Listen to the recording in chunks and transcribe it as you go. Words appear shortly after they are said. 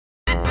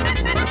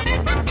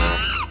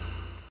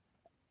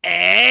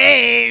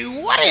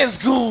What is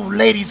good,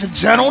 ladies and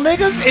gentlemen,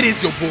 niggas? It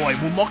is your boy,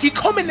 MoonMonkey,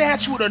 coming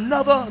at you with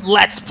another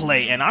Let's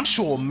Play. And I'm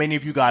sure many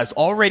of you guys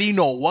already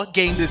know what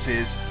game this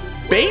is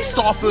based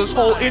off of this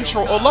whole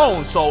intro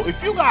alone. So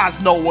if you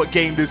guys know what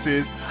game this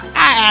is,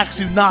 I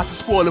ask you not to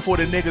spoil it for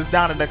the niggas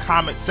down in the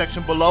comment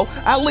section below.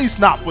 At least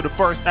not for the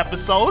first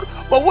episode.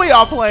 But we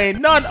are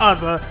playing none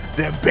other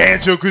than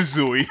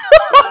Banjo-Kazooie.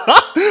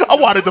 I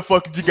wanted to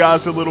fuck with you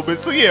guys a little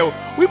bit. So yeah,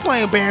 we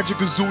playing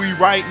Banjo-Kazooie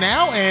right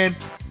now, and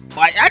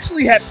I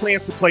actually had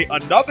plans to play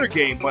another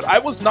game, but I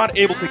was not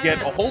able to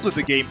get a hold of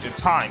the game in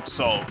time,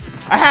 so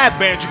I had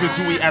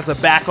Banjo-Kazooie as a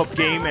backup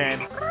game,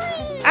 and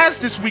as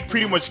this week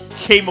pretty much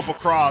came up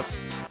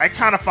across, I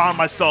kind of found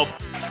myself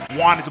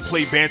wanting to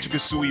play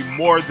Banjo-Kazooie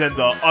more than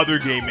the other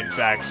game, in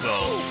fact, so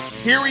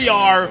here we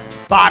are,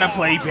 about to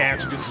play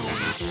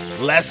Banjo-Kazooie.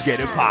 Let's get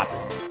it poppin'.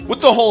 With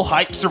the whole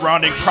hype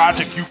surrounding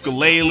Project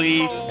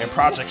Ukulele and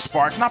Project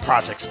Sparks, not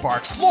Project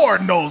Sparks,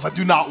 Lord knows I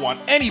do not want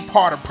any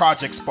part of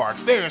Project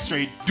Sparks. They are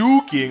straight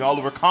duking all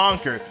over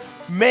Conquer.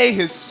 May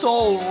his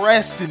soul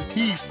rest in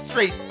peace,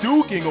 straight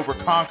duking over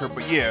Conquer.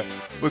 But yeah,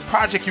 with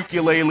Project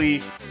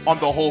Ukulele on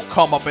the whole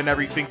come up and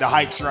everything, the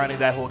hype surrounding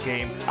that whole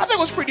game, I think it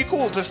was pretty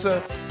cool just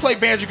to play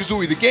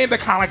Banjo-Kazooie, the game that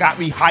kind of got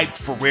me hyped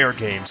for rare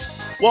games.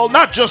 Well,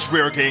 not just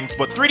rare games,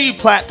 but 3D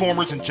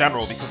platformers in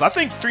general, because I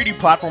think 3D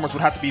platformers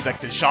would have to be like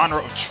the genre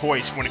of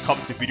choice when it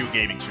comes to video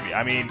gaming for me.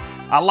 I mean,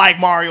 I like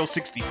Mario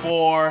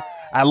 64,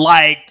 I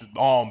liked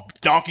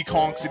Donkey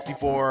Kong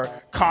 64,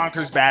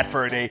 Conker's Bad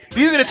Fur Day.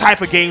 These are the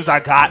type of games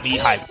that got me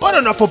hyped. But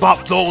enough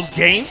about those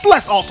games.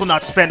 Let's also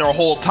not spend our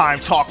whole time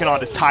talking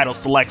on this title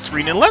select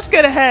screen, and let's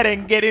get ahead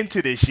and get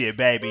into this shit,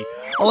 baby.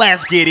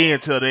 Let's get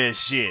into this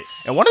shit.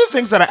 And one of the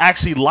things that I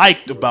actually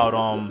liked about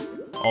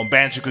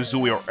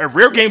Banjo-Kazooie or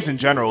rare games in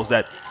general is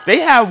that they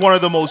have one of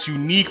the most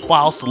unique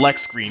file select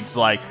screens.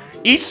 Like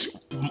each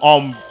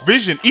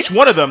each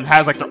one of them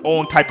has like their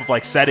own type of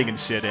like setting and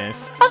shit, and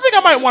I think I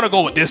might want to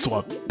go with this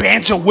one.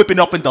 Banjo whipping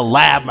up in the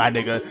lab, my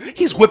nigga.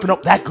 He's whipping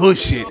up that good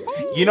shit.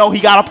 You know,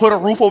 he gotta put a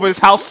roof over his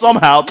house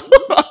somehow.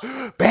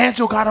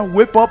 Banjo gotta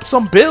whip up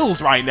some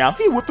bills right now.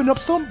 He whipping up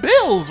some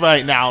bills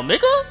right now,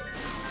 nigga.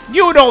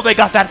 You know they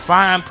got that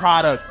fine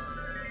product.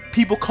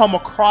 People come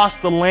across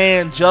the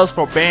land just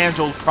for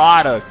Banjo's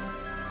product.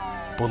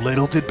 But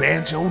little did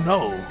Banjo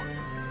know,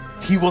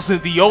 he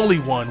wasn't the only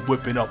one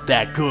whipping up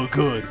that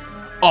good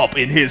up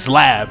in his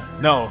lab.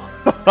 No.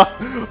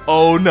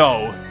 Oh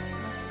no.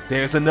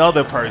 There's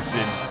another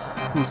person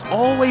who's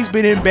always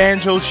been in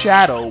Banjo's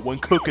shadow when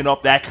cooking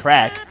up that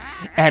crack.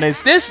 And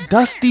it's this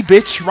dusty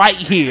bitch right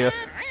here,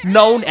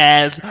 known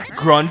as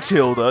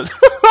Gruntilda.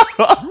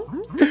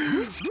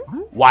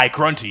 Why,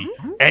 Grunty,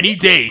 any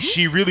day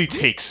she really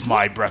takes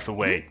my breath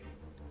away.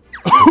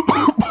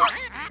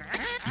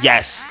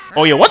 Yes.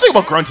 Oh yeah, one thing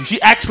about Grunty,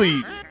 she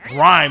actually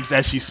rhymes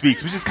as she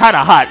speaks, which is kind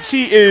of hot.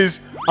 She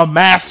is a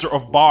master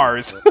of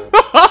bars.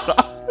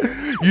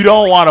 You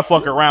don't want to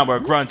fuck around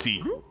with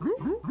Grunty.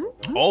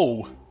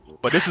 Oh,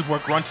 but this is where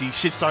Grunty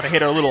shit started to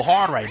hit her a little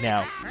hard right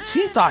now.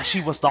 She thought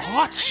she was the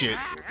hot shit.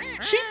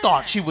 She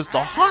thought she was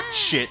the hot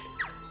shit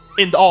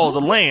in all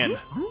the land.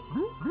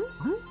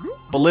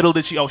 But little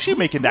did she, oh, she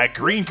making that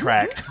green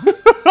crack.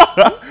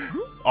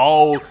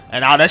 Oh,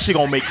 and now that shit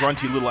gonna make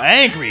Grunty a little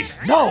angry.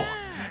 No,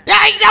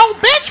 there ain't no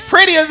bitch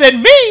prettier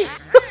than me.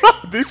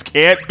 This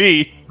can't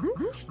be.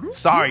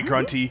 Sorry,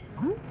 Grunty.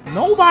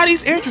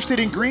 Nobody's interested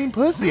in green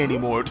pussy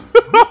anymore.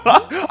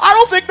 I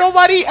don't think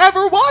nobody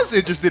ever was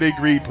interested in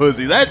green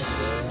pussy. That's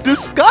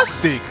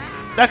disgusting.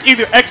 That's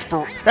either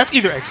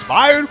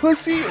expired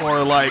pussy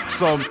or like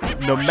some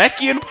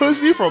Namekian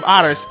pussy from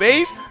outer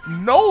space.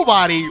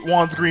 Nobody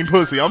wants green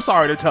pussy. I'm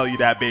sorry to tell you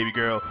that, baby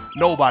girl.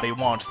 Nobody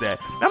wants that.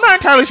 I'm not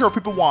entirely sure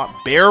people want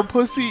bear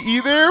pussy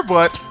either,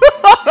 but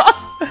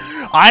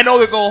I know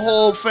there's a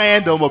whole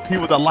fandom of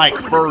people that like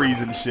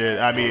furries and shit.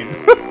 I mean,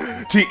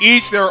 to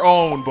each their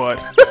own, but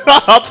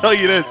I'll tell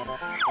you this.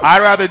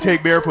 I'd rather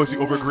take bear pussy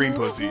over green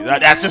pussy.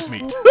 That's just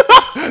me.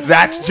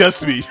 That's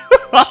just me.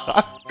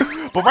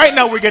 But right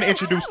now we're getting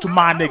introduced to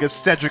my nigga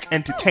Cedric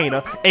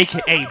Entertainer,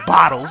 aka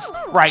Bottles,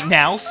 right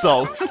now.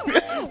 So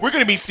we're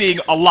gonna be seeing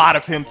a lot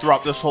of him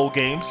throughout this whole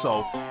game.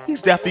 So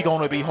he's definitely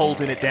gonna be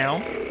holding it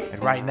down.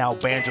 And right now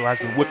Banjo has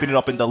been whipping it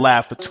up in the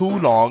lab for too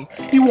long.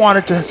 He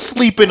wanted to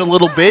sleep in a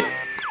little bit.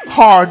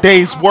 Hard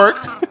day's work.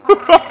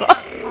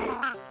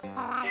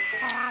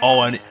 Oh,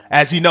 and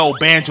as you know,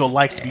 Banjo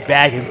likes to be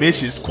bagging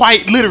bitches.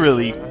 Quite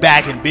literally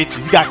bagging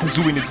bitches. He got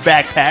Kazooie in his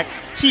backpack.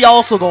 She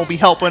also gonna be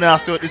helping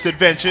us throughout this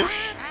adventure.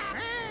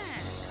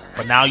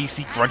 But now you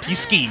see Grunty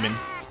scheming.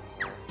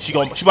 She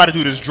about to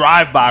do this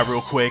drive-by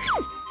real quick.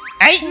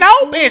 Ain't no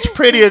bitch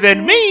prettier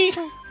than me.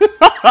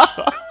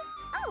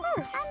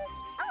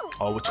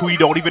 Oh, Tootie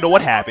don't even know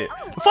what happened.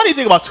 The funny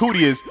thing about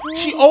Tootie is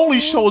she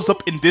only shows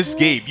up in this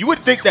game. You would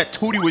think that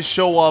Tootie would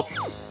show up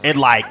in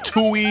like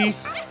Tooie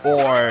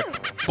or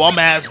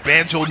bum-ass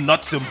Banjo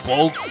Nuts and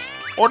Bolts,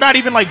 or not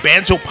even like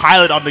Banjo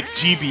Pilot on the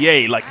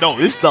GBA. Like, no,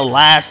 this is the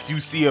last you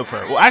see of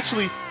her. Well,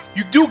 actually,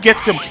 you do get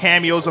some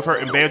cameos of her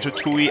in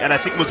Banjo-Tooie, and I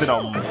think it was in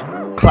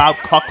Cloud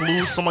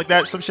Cuckoo, something like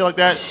that, some shit like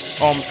that.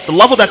 The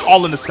level that's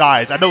all in the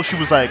skies. I know she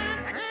was like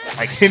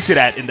hinted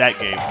at in that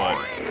game, but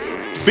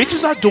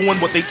bitches are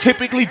doing what they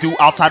typically do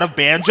outside of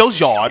Banjo's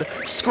yard,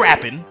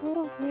 scrapping.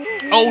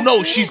 Oh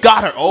no, she's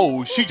got her.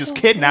 Oh, she just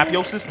kidnapped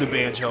your sister,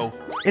 Banjo.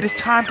 It is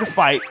time to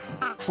fight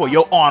for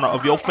your honor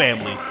of your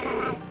family.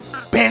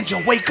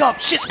 Banjo, wake up!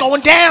 Shit's going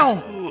down!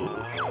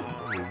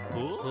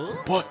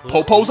 What?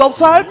 Popo's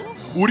outside?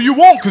 What do you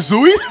want,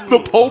 Kazooie? The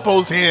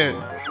Popo's here.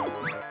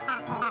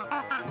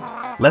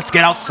 Let's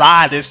get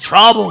outside, there's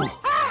trouble.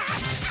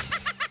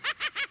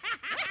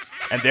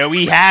 And there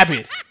we have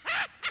it.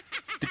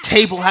 The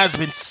table has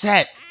been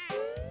set.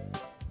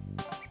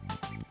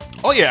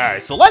 Oh yeah,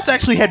 alright, so let's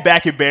actually head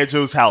back in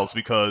Banjo's house,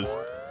 because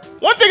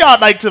one thing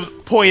I'd like to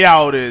point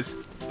out is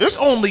there's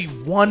only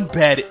one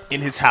bed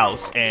in his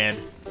house, and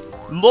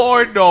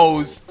Lord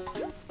knows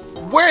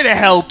where the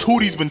hell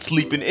Tootie's been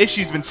sleeping, if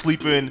she's been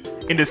sleeping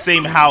in the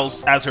same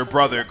house as her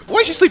brother.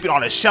 Where's she sleeping?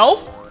 On a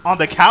shelf? On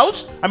the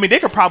couch? I mean, they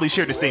could probably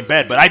share the same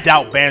bed, but I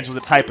doubt Banjo's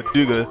the type of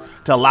nigga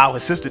to allow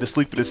his sister to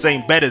sleep in the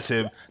same bed as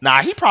him.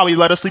 Nah, he probably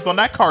let her sleep on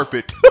that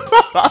carpet.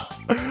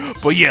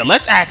 But yeah,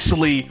 let's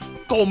actually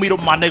go meet up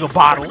with my nigga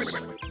Bottles.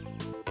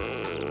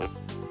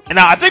 And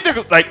now I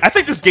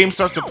think this game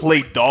starts to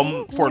play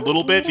dumb for a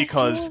little bit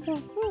because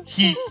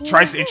he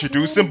tries to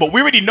introduce him, but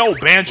we already know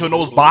Banjo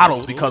knows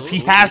Bottles because he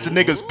has the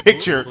nigga's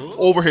picture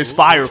over his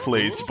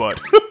fireplace,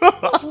 but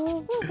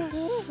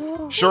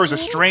sure is a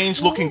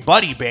strange looking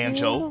buddy,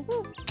 Banjo.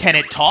 Can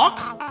it talk?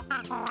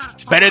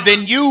 Better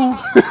than you.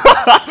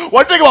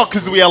 One thing about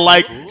Kazooie I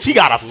like, she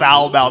got a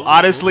foul mouth.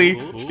 Honestly,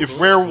 if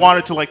Rare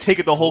wanted to like take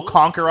it the whole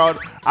Conquer route,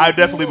 I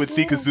definitely would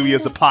see Kazooie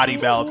as a potty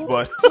mouth,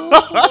 but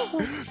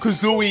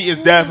Kazooie is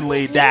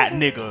definitely that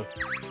nigga.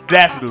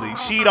 Definitely.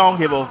 She don't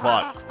give a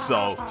fuck,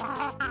 so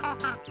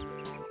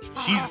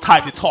she's the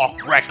type to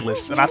talk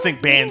reckless, and I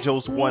think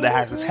Banjo's the one that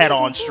has his head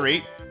on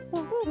straight.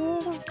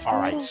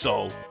 Alright,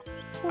 so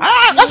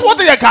that's one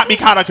thing that got me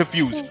kind of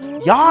confused.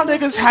 Y'all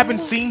niggas haven't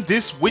seen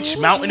this witch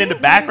mountain in the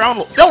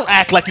background? Don't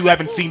act like you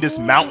haven't seen this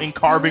mountain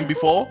carving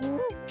before.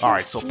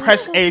 Alright, so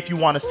press A if you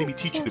want to see me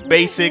teach you the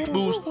basics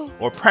moves,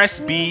 or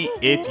press B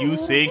if you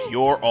think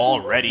you're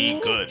already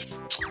good.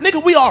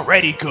 Nigga, we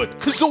already good.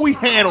 Kazooie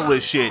handle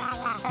this shit.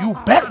 You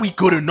bet we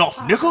good enough,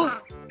 nigga.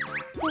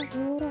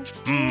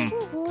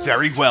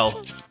 Very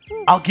well.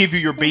 I'll give you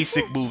your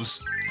basic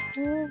moves.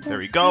 There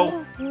we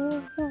go.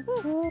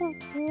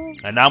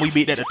 And now we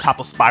meet at the top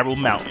of Spiral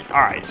Mountain.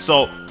 Alright,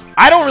 so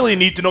I don't really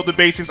need to know the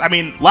basics. I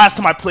mean, last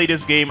time I played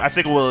this game, I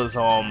think it was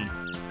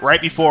right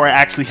before I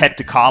actually headed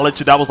to college.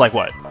 That was like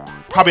what?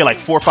 Probably like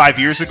 4 or 5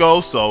 years ago.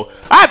 So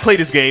I played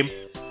this game.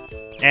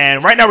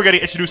 And right now we're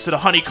getting introduced to the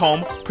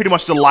honeycomb, pretty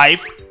much the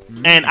life.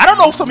 And I don't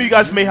know if some of you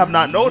guys may have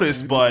not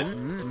noticed, but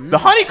the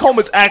honeycomb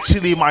is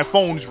actually my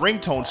phone's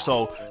ringtone.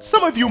 So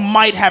some of you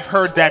might have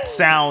heard that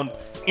sound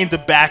in the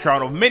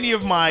background of many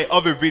of my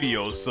other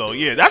videos. So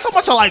yeah, that's how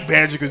much I like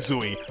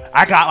Banjo-Kazooie.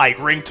 I got like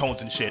ringtones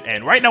and shit.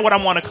 And right now what I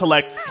want to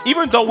collect,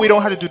 even though we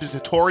don't have to do the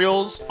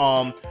tutorials,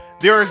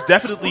 there is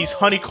definitely these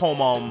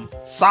honeycomb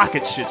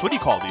socket shits. What do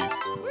you call these?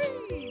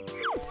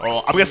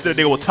 Oh, I guess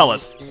they will tell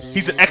us.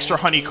 He's an extra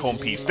honeycomb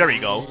piece. There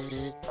you go.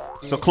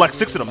 So collect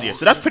 6 of them. Yeah,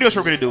 so that's pretty much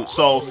what we're gonna do.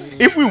 So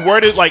if we were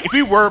to if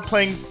we were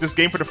playing this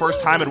game for the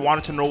first time and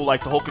wanted to know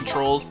like the whole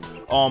controls,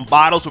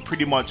 Bottles would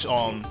pretty much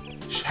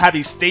have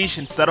these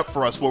stations set up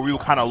for us where we will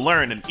kind of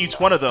learn, and each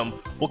one of them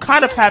will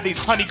kind of have these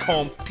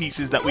honeycomb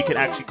pieces that we can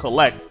actually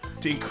collect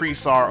to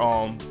increase our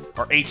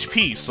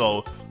HP.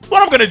 So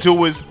what I'm gonna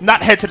do is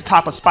not head to the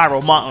top of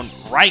Spiral Mountain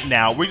right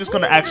now. We're just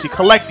gonna actually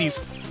collect these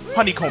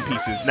honeycomb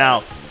pieces.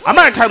 Now, I'm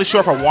not entirely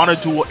sure if I want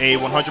to do a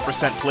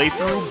 100%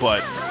 playthrough,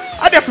 but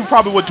I definitely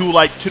probably would do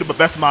like to the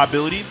best of my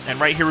ability. And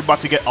right here we're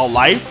about to get a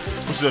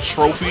life, which is a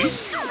trophy.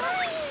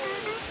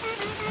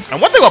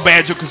 And one thing about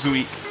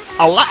Banjo-Kazooie,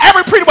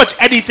 pretty much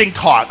anything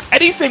talks.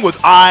 Anything with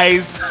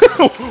eyes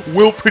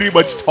will pretty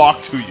much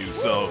talk to you.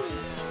 So,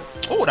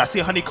 oh, I see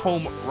a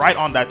honeycomb right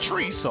on that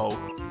tree. So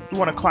we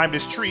want to climb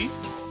this tree.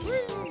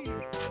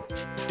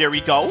 There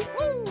we go.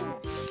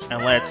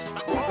 And let's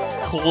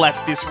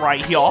collect this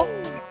right here.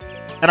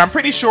 And I'm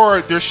pretty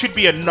sure there should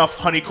be enough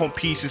honeycomb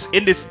pieces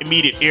in this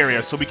immediate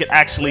area so we can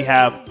actually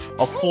have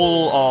a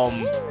full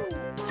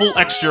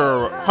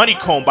extra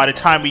honeycomb by the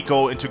time we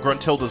go into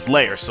Gruntilda's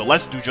lair. So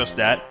let's do just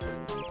that.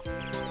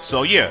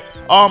 So yeah,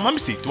 let me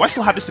see. Do I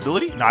still have this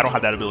ability? No, I don't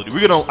have that ability.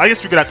 I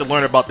guess we're gonna have to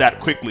learn about that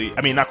quickly.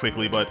 I mean, not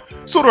quickly, but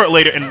sooner or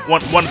later in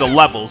one of the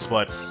levels.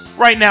 But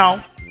right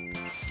now,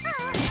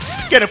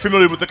 getting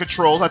familiar with the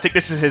controls. I think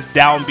this is his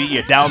down B.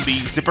 Yeah, down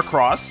B, zip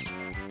across.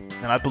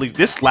 And I believe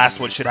this last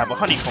one should have a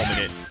honeycomb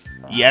in it.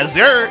 Yes,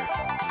 sir.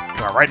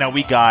 All right, right now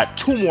we got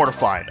 2 more to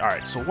find. All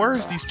right, so where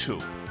is these 2?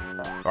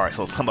 All right,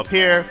 so let's come up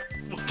here.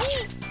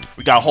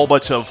 We got a whole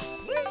bunch of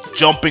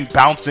jumping,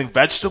 bouncing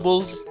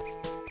vegetables.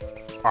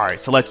 All right,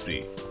 so let's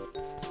see.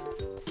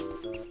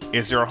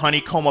 Is there a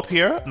honeycomb up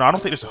here? No, I don't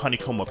think there's a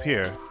honeycomb up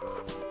here.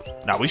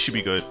 Nah, we should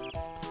be good.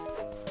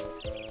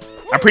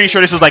 I'm pretty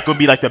sure this is like gonna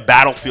be like the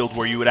battlefield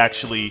where you would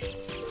actually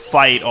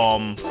fight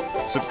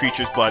some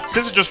creatures, but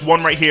since it's just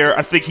one right here,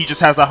 I think he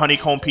just has a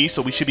honeycomb piece,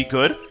 so we should be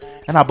good.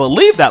 And I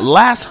believe that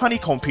last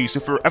honeycomb piece,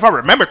 if I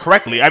remember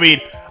correctly, I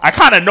mean, I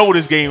kind of know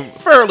this game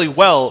fairly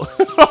well.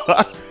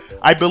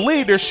 I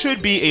believe there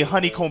should be a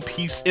honeycomb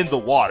piece in the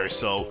water,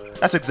 so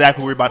that's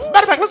exactly where we're about.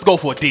 Matter of fact, let's go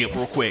for a dip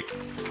real quick.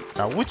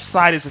 Now, which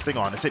side is this thing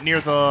on? Is it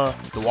near the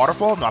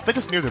waterfall? No, I think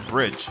it's near the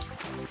bridge.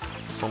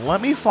 So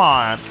let me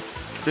find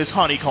this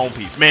honeycomb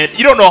piece. Man,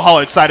 you don't know how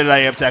excited I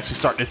am to actually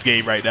start this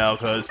game right now,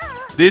 because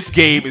this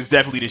game is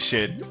definitely the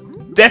shit.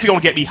 Definitely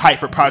gonna get me hyped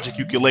for Project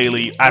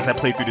Ukulele as I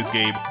play through this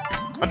game.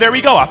 And there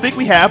we go. I think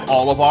we have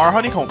all of our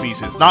honeycomb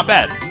pieces. Not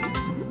bad.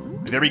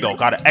 There we go.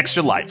 Got an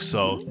extra life,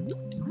 so...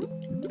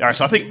 Alright,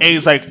 so I think A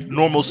is like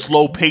normal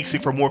slow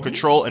pacing for more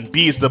control, and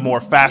B is the more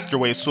faster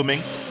way of swimming.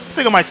 I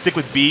think I might stick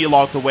with B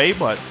along the way,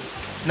 but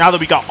now that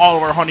we got all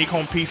of our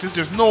honeycomb pieces,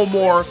 there's no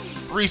more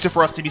reason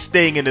for us to be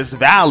staying in this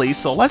valley,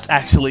 so let's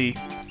actually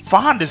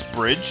find this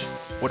bridge.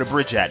 Where the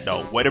bridge at,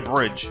 though? Where the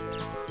bridge?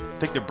 I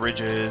think the bridge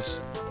is...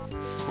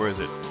 Where is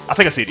it? I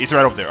think I see it. It's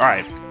right over there.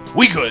 Alright.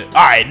 We good.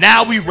 Alright,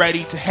 now we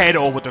ready to head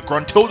over to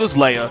Gruntilda's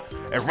lair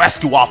and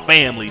rescue our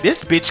family.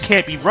 This bitch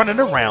can't be running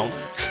around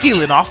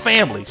stealing our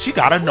family. She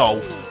gotta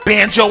know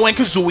Banjo and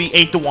Kazooie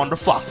ain't the one to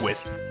fuck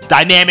with.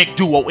 Dynamic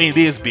duo in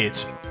this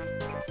bitch.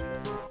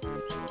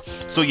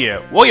 So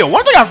yeah. Well, yeah,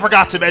 one thing I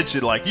forgot to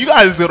mention, like, you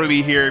guys are gonna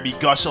be hearing me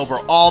gush over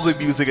all the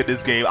music in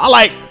this game.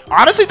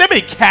 Honestly, they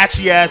make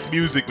catchy-ass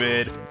music,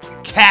 man.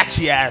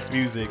 Catchy-ass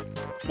music.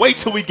 Wait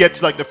till we get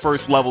to, like, the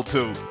first level,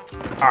 too.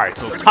 Alright,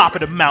 so top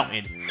of the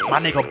mountain. My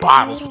nigga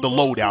Bottles with the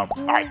lowdown.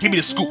 Alright, give me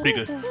the scoop,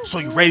 nigga. So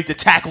you ready to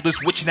tackle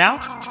this witch now?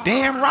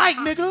 Damn right,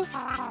 nigga.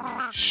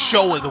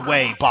 Show it the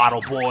way,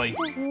 Bottle Boy.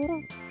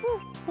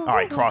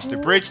 Alright, cross the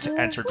bridge to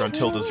enter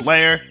Gruntilda's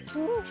lair.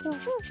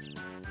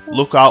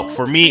 Look out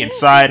for me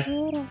inside.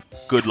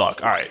 Good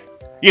luck. Alright.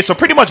 Yeah, so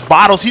pretty much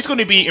Bottles, he's going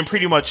to be in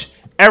pretty much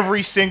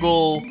every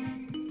single...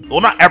 Well,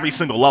 not every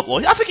single level.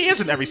 I think he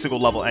is in every single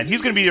level, and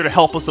he's going to be there to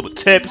help us with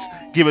tips,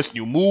 give us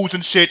new moves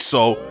and shit,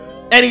 so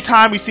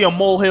anytime we see a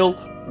molehill,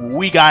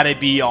 we gotta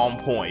be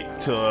on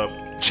point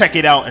to check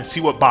it out and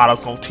see what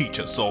Bottle's gonna teach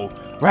us. So,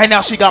 right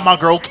now she got my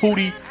girl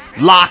Tootie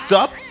locked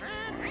up.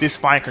 This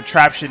fine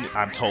contraption,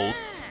 I'm told,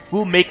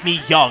 will make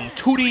me young,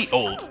 Tootie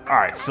old.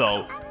 Alright,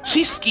 so,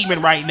 she's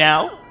scheming right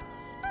now.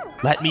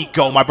 Let me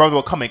go, my brother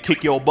will come and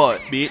kick your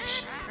butt,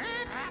 bitch.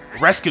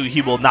 Rescue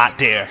he will not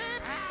dare.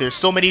 There's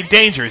so many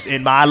dangers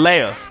in my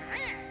lair.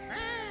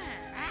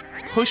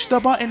 Push the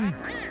button.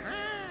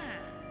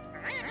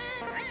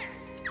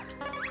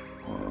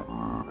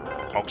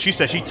 Oh, she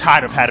said she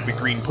tired of having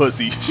green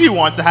pussy. She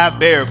wants to have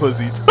bear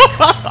pussy.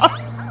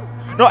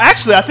 No,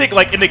 actually, I think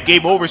like in the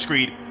game over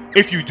screen,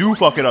 if you do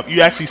fuck it up,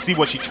 you actually see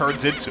what she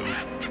turns into.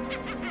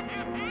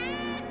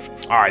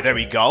 Alright, there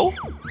we go.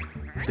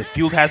 The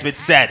field has been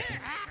set.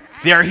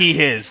 There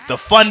he is. The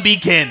fun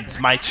begins.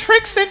 My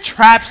tricks and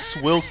traps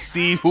will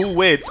see who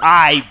wins.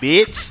 Aye,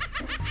 bitch.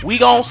 We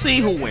gon' see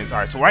who wins.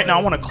 Alright, so right now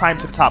I want to climb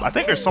to the top. I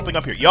think there's something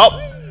up here. Yup.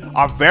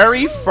 Our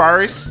very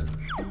first...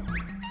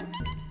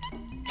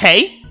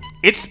 Hey,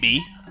 it's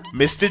me,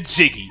 Mr.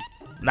 Jiggy.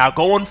 Now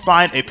go and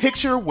find a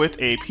picture with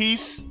a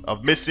piece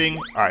of missing...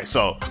 Alright,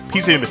 so,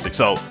 piece of missing.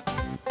 So,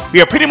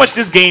 yeah, pretty much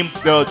this game,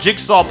 the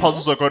jigsaw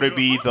puzzles are going to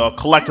be the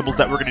collectibles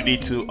that we're going to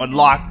need to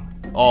unlock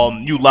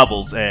new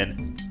levels.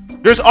 And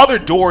there's other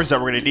doors that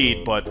we're going to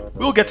need, but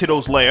we'll get to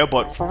those later.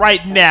 But for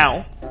right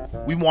now,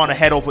 we want to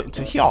head over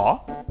into here.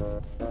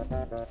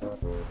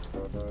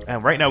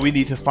 And right now we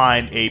need to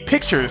find a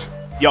picture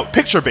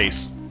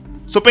base.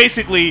 So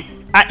basically,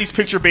 at these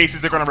picture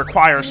bases, they're going to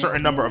require a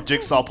certain number of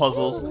jigsaw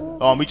puzzles.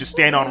 We just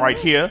stand on right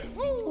here.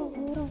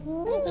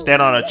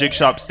 Stand on a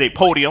jigsaw state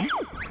podium.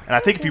 And I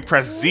think if you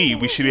press Z,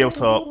 we should be able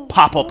to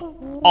pop up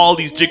all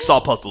these jigsaw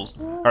puzzles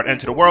or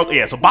enter the world.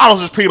 Yeah, so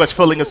Bottles is pretty much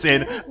filling us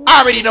in.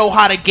 I already know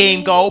how the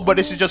game go, but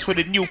this is just for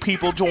the new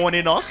people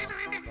joining us.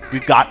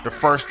 We've got the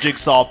first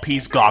jigsaw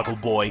piece, Goggle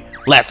Boy.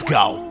 Let's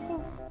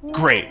go.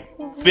 Great.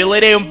 Fill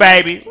it in,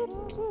 baby.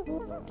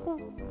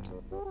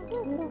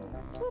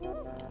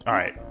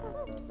 Alright.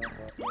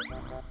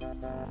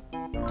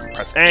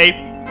 Press A.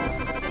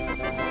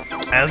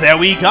 And there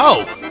we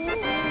go.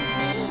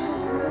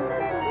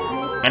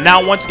 And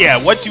now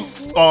once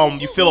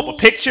you fill up a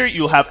picture,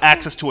 you'll have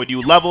access to a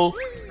new level.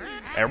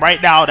 And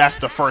right now, that's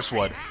the first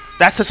one.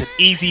 That's such an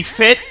easy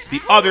fit.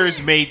 The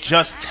others may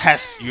just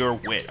test your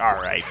wit.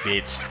 Alright,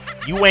 bitch.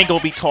 You ain't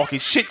gonna be talking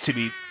shit to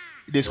me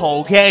this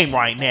whole game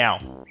right now.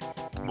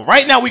 But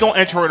right now, we gonna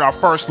enter in our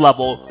first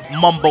level,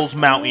 Mumbo's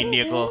Mountain,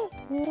 nigga.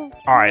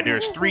 Alright,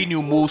 there's 3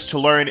 new moves to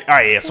learn.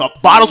 Alright, yeah, so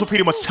Bottles will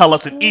pretty much tell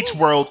us in each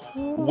world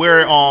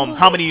where,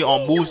 how many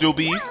moves there'll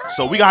be.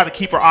 So we gotta have to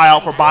keep our eye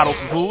out for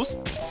Bottles' moves.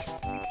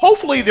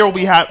 Hopefully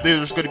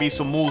there's gonna be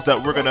some moves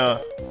that we're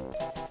gonna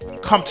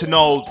come to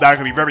know that are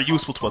gonna be very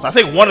useful to us. I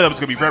think one of them is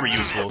gonna be very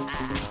useful.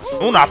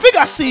 Oh no, I think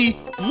I see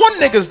one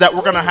niggas that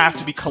we're gonna have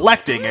to be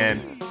collecting,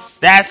 and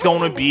that's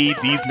gonna be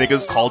these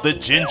niggas called the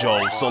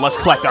Jinjos. So let's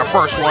collect our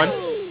first one.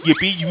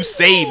 Yippee, you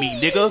saved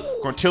me, nigga.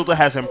 Gruntilda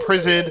has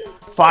imprisoned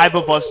 5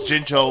 of us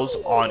Jinjos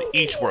on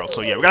each world.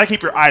 So yeah, we gotta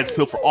keep your eyes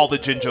peeled for all the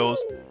Jinjos.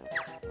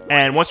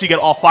 And once you get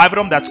all 5 of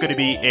them, that's going to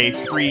be a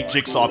free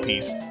jigsaw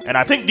piece. And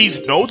I think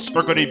these notes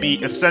are going to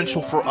be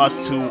essential for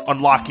us to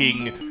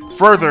unlocking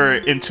further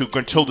into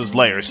Gruntilda's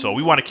lair. So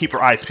we want to keep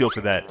our eyes peeled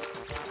for that.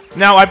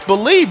 Now, I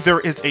believe there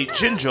is a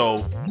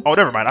Jinjo. Oh,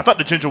 never mind. I thought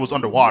the Jinjo was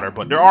underwater,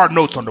 but there are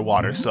notes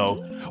underwater.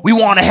 So we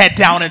want to head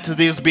down into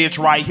this bitch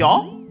right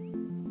here.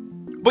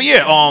 But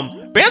yeah,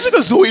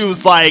 Banjo-Kazooie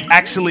was like,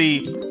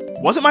 actually,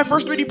 was it my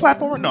first 3D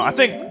platformer? No, I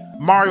think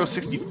Mario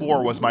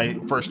 64 was my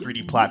first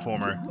 3D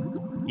platformer.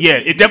 Yeah,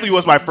 it definitely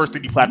was my first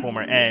 3D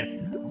platformer,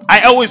 and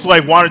I always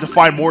like wanted to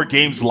find more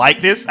games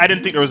like this. I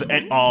didn't think there was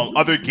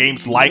other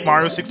games like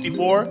Mario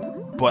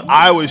 64, but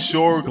I was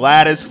sure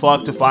glad as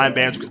fuck to find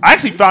Banjo. I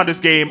actually found this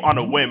game on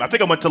a whim. I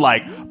think I went to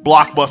like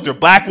Blockbuster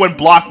back when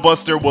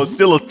Blockbuster was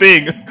still a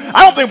thing.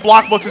 I don't think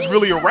Blockbuster's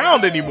really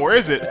around anymore,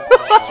 is it?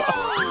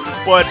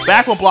 But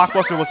back when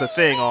Blockbuster was a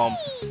thing,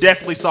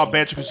 definitely saw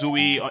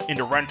Banjo-Kazooie in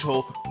the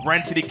rental,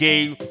 rented the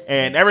game,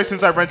 and ever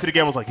since I rented the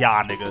game, I was like,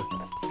 yeah, nigga,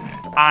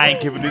 I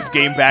ain't giving this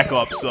game back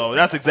up. So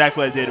that's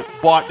exactly what I did.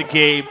 Bought the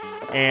game,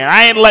 and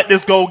I ain't let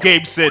this go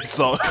game since.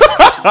 So,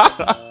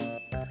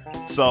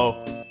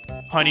 so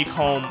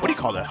honeycomb. What do you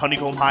call that?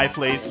 Honeycomb high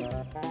place.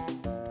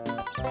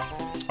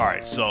 All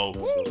right. So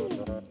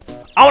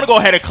I want to go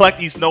ahead and collect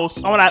these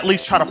notes. I want to at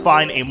least try to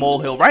find a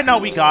molehill. Right now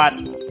we got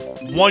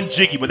 1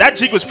 Jiggy, but that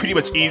Jig was pretty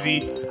much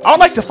easy. I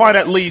would like to find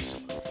at least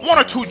 1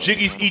 or 2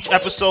 Jiggies each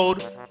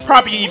episode.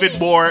 Probably even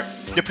more,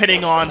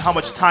 depending on how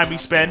much time we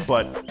spend,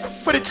 but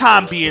for the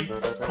time being,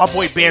 my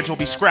boy Banjo will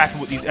be scrapping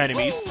with these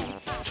enemies.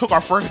 Took our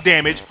first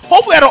damage.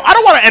 Hopefully I don't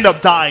want to end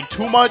up dying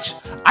too much.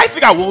 I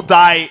think I will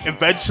die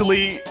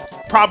eventually,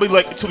 probably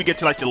like until we get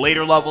to like the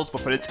later levels,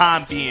 but for the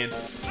time being,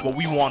 what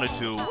we want to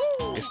do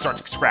is start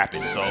to scrap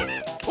it. So,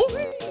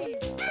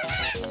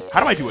 ooh.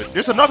 How do I do it?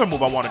 There's another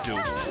move I want to do.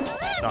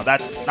 No,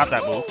 that's not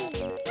that move.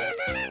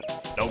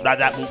 Nope, not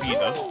that move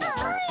either.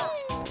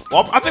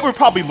 Well, I think we'll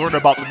probably learn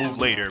about the move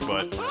later,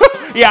 but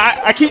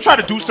yeah, I keep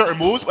trying to do certain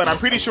moves, but I'm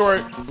pretty sure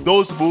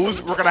those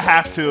moves, we're gonna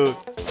have to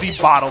see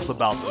bottles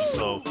about them.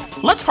 So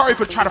let's hurry up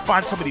and try to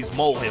find some of these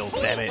molehills,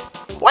 damn it.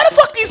 Why the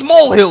fuck these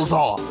molehills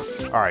are?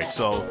 Alright,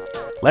 so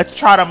let's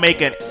try to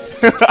make an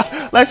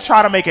let's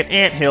try to make an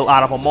anthill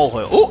out of a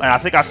molehill. Oh, and I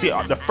think I see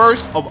the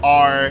first of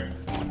our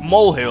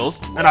molehills,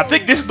 and I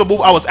think this is the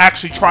move I was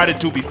actually trying to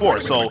do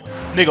before. So,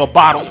 nigga,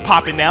 bottles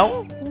popping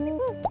out.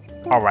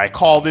 Alright,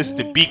 call this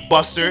the Beak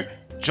Buster.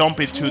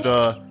 Jump into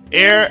the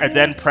air and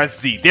then press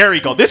Z. There we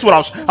go. This is what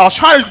I was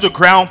trying to do the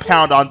ground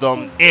pound on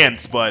them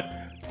ants, but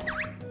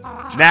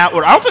now I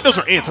don't think those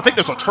are ants. I think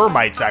those are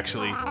termites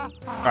actually.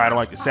 Alright, I don't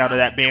like the sound of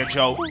that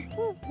banjo.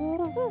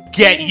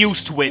 Get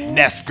used to it,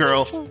 Nest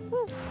Girl.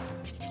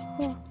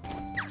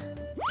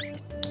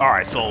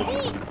 Alright, so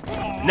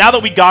now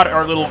that we got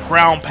our little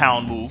ground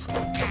pound move,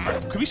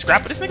 right, can we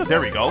scrap this nigga? There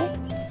we go.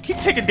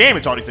 Keep taking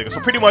damage on these niggas. So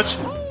pretty much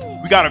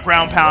we got a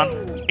ground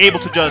pound, able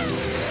to just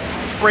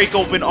break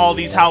open all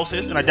these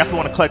houses, and I definitely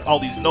want to collect all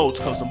these notes,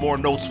 because the more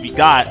notes we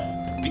got,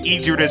 the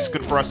easier it is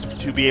good for us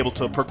to be able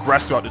to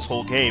progress throughout this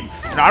whole game.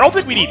 Now, I don't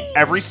think we need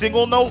every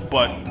single note,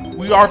 but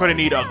we are going to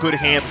need a good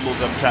handful of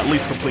them to at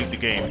least complete the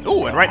game.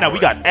 Ooh, and right now we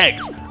got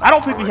eggs. I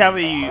don't think we have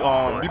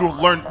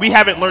we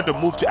haven't learned a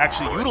move to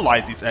actually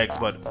utilize these eggs,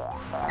 but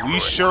we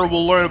sure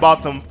will learn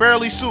about them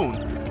fairly soon.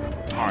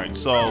 Alright,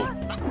 so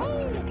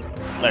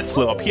let's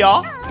flip up here.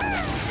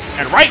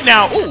 And right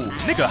now, ooh,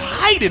 nigga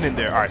hiding in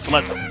there. Alright, so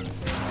let's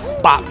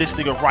bop this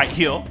nigga right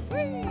here.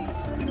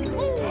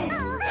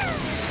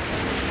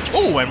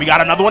 Oh, and we got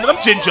another one of them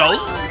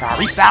Jinjos. Nah,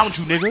 we found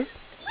you, nigga.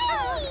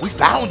 We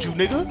found you,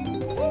 nigga.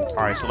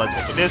 Alright, so let's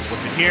open this.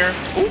 What's in here?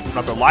 Oh,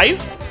 another life.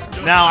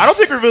 Now, I don't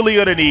think we're really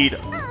gonna need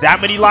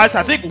that many lives.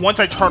 I think once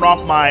I turn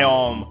off my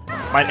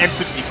my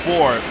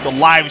N64, the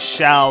lives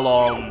shall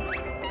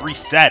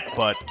reset,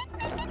 but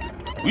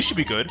we should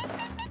be good.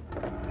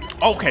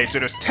 Okay, so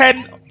there's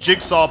 10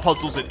 jigsaw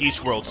puzzles in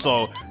each world,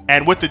 so,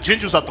 and with the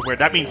Jinjos out the way,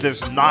 that means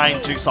there's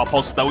 9 jigsaw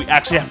puzzles that we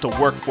actually have to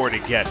work for to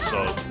get,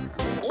 so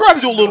we're gonna have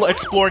to do a little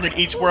exploring in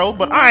each world,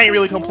 but I ain't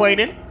really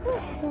complaining.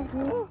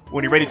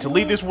 When you're ready to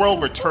leave this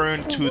world,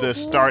 return to the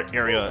start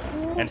area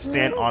and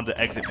stand on the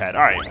exit pad.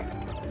 Alright.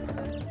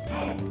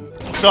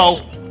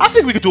 So, I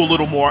think we could do a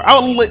little more. I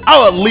would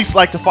at least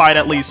like to find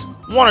at least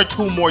 1 or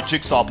 2 more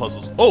jigsaw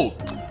puzzles. Oh,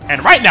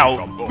 and right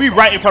now, we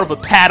right in front of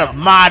the pad of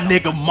my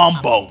nigga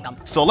Mumbo.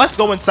 So let's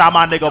go inside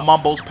my nigga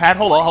Mumbo's pad.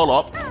 Hold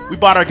up. We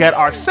about to get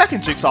our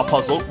second jigsaw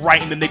puzzle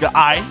right in the nigga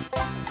eye.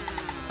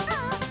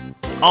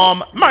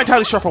 I'm not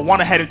entirely sure if I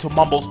want to head into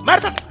Mumbo's.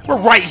 Matter of fact, we're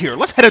right here.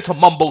 Let's head into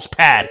Mumbo's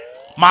pad.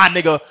 My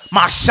nigga,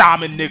 my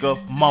shaman nigga,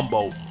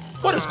 Mumbo.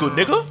 What is good,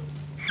 nigga?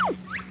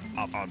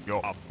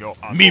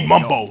 Me,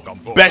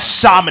 Mumbo. Best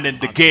shaman in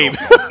the game.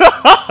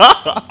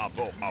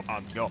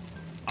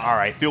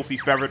 Alright, filthy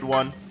feathered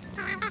one.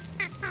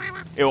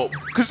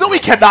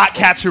 Kazooie cannot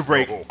catch a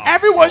break.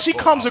 Everyone she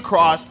comes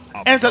across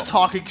ends up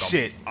talking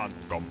shit.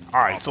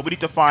 Alright, so we need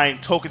to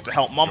find tokens to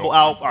help Mumbo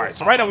out. Alright,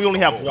 so right now we only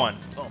have 1.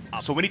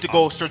 So we need to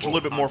go search a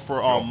little bit more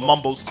for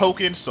Mumbo's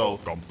tokens. So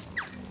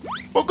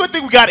Well, good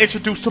thing we got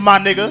introduced to my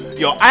nigga.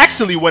 Yo,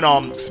 actually, when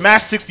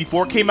Smash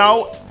 64 came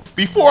out,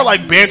 before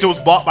like Banjo was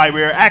bought by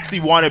Rare, I actually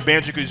wanted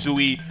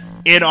Banjo-Kazooie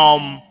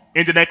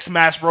in the next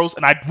Smash Bros.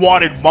 And I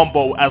wanted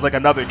Mumbo as like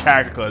another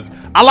character because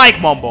I like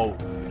Mumbo.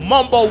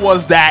 Mumbo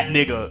was that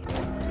nigga,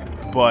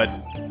 but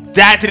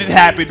that didn't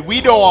happen.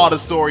 We know how the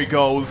story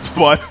goes,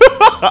 but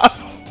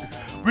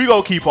we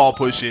gonna keep on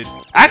pushing.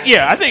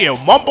 I think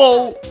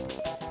Mumbo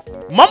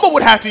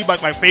would have to be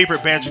like my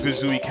favorite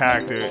Banjo-Kazooie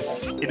character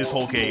in this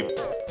whole game.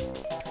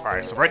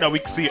 Alright, so right now we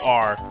can see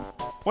our...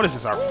 What is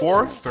this? Our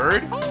fourth?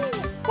 Third?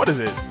 What is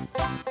this?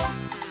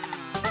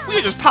 We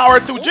are just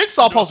powering through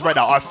Jigsaw puzzle right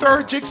now. Our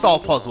third Jigsaw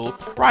puzzle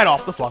right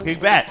off the fucking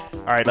bat.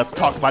 Alright, let's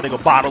talk to my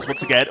nigga Bottles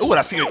once again. Ooh, and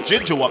I see a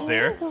Jinjo up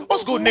there.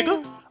 What's good,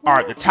 nigga?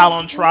 Alright, the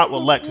Talon Trot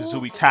will let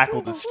Kazooie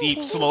tackle the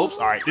steep slopes.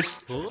 Alright,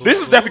 this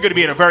is definitely going to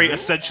be a very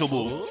essential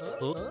move.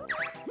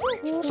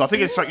 So I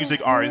think I start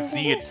using our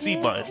Z and C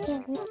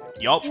buttons.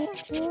 Yup.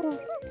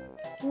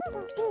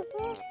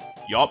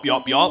 Yup.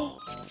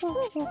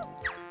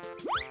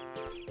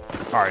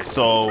 Alright,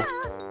 so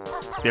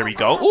there we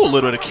go. Ooh, a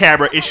little bit of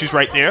camera issues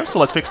right there. So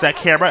let's fix that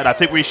camera, and I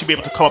think we should be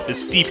able to come up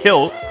this steep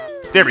hill.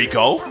 There we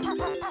go.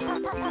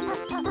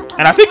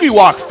 And I think we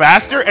walk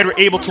faster, and we're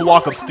able to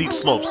walk up steep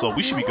slopes, so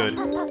we should be good.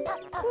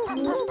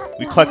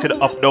 We collected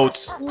enough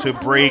notes to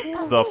break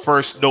the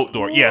first note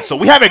door. Yeah, so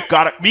we haven't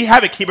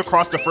came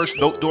across the first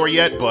note door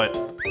yet, but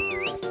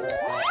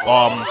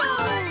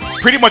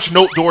pretty much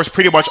note doors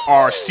pretty much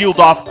are sealed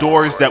off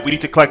doors that we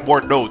need to collect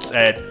more notes,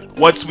 and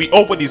once we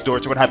open these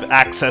doors, we're gonna have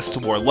access to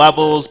more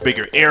levels,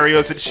 bigger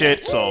areas and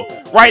shit. So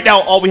right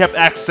now, all we have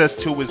access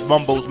to is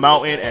Mumbo's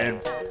Mountain,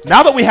 and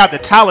now that we have the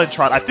Talon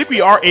Trot, I think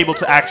we are able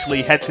to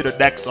actually head to the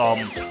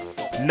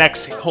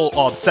next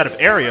whole set of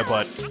area.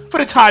 But for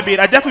the time being,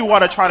 I definitely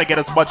want to try to get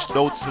as much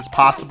notes as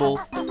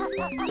possible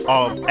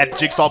at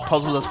Jigsaw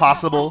puzzles as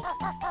possible.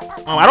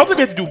 I don't think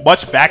we have to do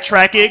much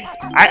backtracking.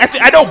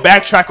 I know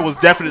backtracking was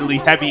definitely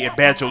heavy in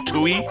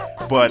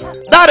Banjo-Tooie, but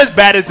not as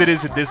bad as it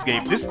is in this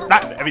game.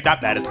 Not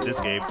bad as in this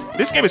game.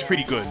 This game is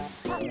pretty good.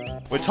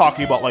 We're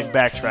talking about like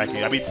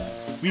backtracking. I mean,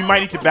 we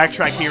might need to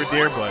backtrack here and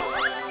there, but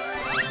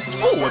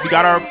oh, and we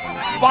got our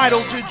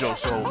final Jinjo.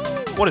 So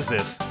what is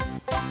this? I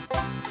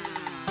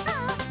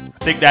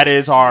think that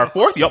is our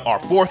fourth. Yup, our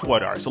fourth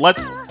one. Alright, so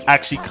let's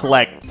actually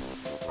collect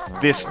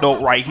this note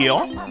right here.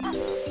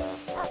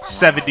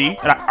 70.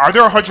 And are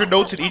there 100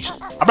 notes in each?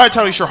 I'm not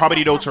entirely sure how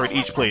many notes are in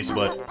each place,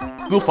 but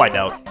we'll find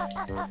out.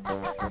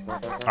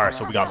 Alright,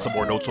 so we got some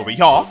more notes over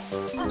here.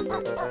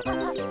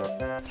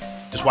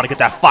 Just want to get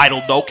that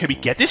final note. Can we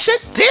get this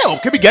shit? Damn,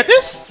 can we get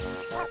this?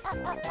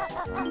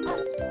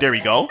 There we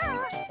go.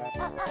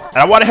 And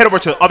I want to head over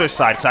to the other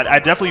side, because I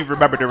definitely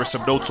remember there were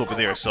some notes over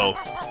there, so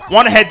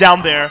want to head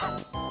down there.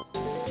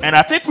 And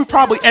I think we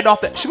probably end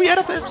off that. Should we end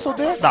off the episode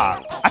there? Nah,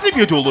 I think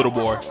we'll do a little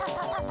more.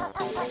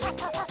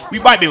 We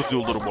might be able to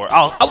do a little more.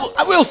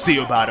 I will see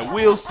about it.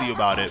 We'll see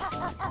about it.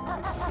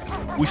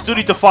 We still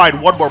need to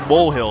find one more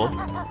molehill.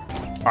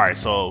 Alright,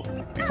 so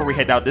before we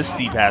head down this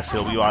steep ass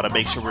hill, we ought to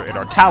make sure we're in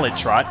our Talon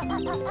Trot.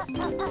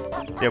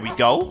 There we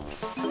go.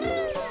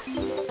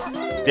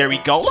 There we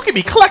go. Look at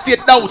me collecting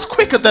notes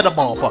quicker than a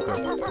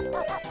motherfucker.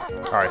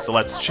 Alright, so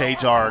let's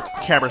change our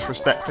camera's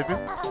perspective.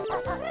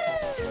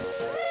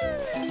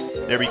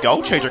 There we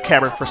go. Change our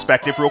camera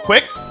perspective real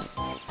quick.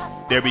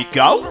 There we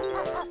go.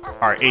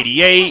 Alright,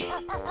 88.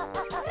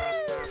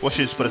 What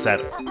should put us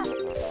at?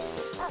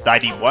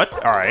 91?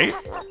 Alright.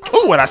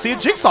 Ooh, and I see a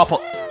jigsaw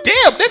puzzle.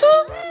 Damn,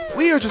 nigga!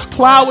 We are just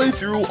plowing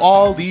through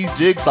all these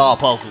jigsaw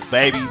puzzles,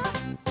 baby.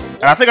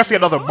 And I think I see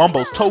another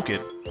Mumbo's token.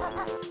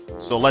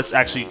 So let's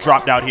actually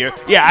drop down here.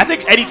 Yeah, I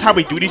think anytime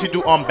we do need to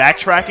do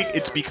backtracking,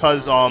 it's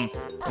because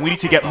we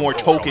need to get more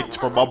tokens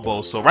for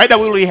Mumbo. So right now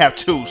we only have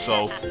 2,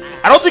 so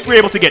I don't think we're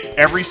able to get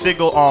every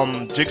single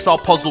jigsaw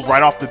puzzle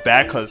right off the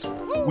bat, because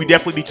we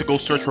definitely need to go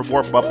search for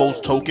more Mumbo's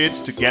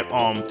tokens to get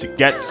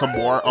some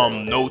more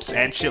notes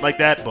and shit like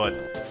that.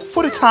 But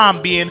for the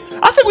time being,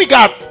 I think we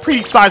got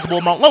pretty sizable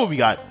amount. What we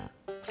got?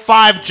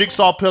 5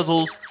 jigsaw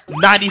puzzles,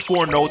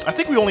 94 notes. I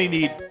think we only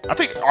need,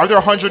 are there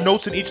 100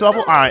 notes in each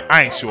level?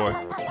 I ain't sure.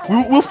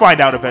 We'll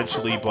find out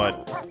eventually,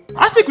 but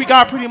I think we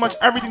got pretty much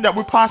everything that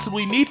we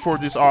possibly need for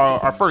this,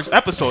 our first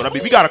episode. I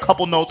mean, we got a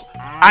couple notes.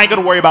 I ain't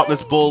gonna worry about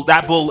this bull.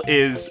 That bull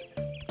is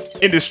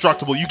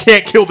indestructible. You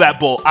can't kill that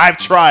bull. I've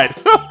tried.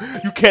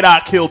 You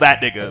cannot kill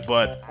that nigga,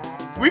 but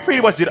we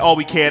pretty much did all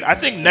we can. I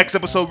think next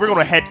episode, we're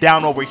gonna head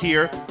down over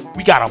here.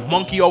 We got a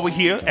monkey over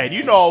here, and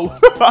you know,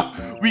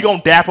 we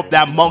gonna dap up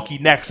that monkey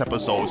next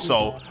episode.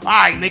 So,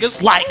 alright,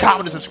 niggas, like,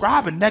 comment, and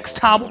subscribe, and next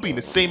time we'll be in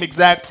the same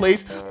exact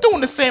place,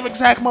 doing the same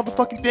exact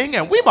motherfucking thing,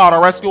 and we about to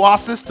rescue our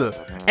sister.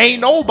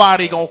 Ain't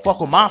nobody gonna fuck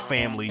with my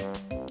family.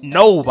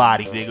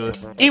 Nobody,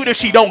 nigga. Even if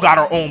she don't got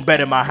her own bed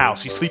in my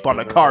house, she sleep on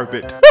the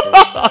carpet.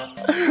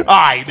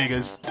 Alright,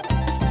 niggas.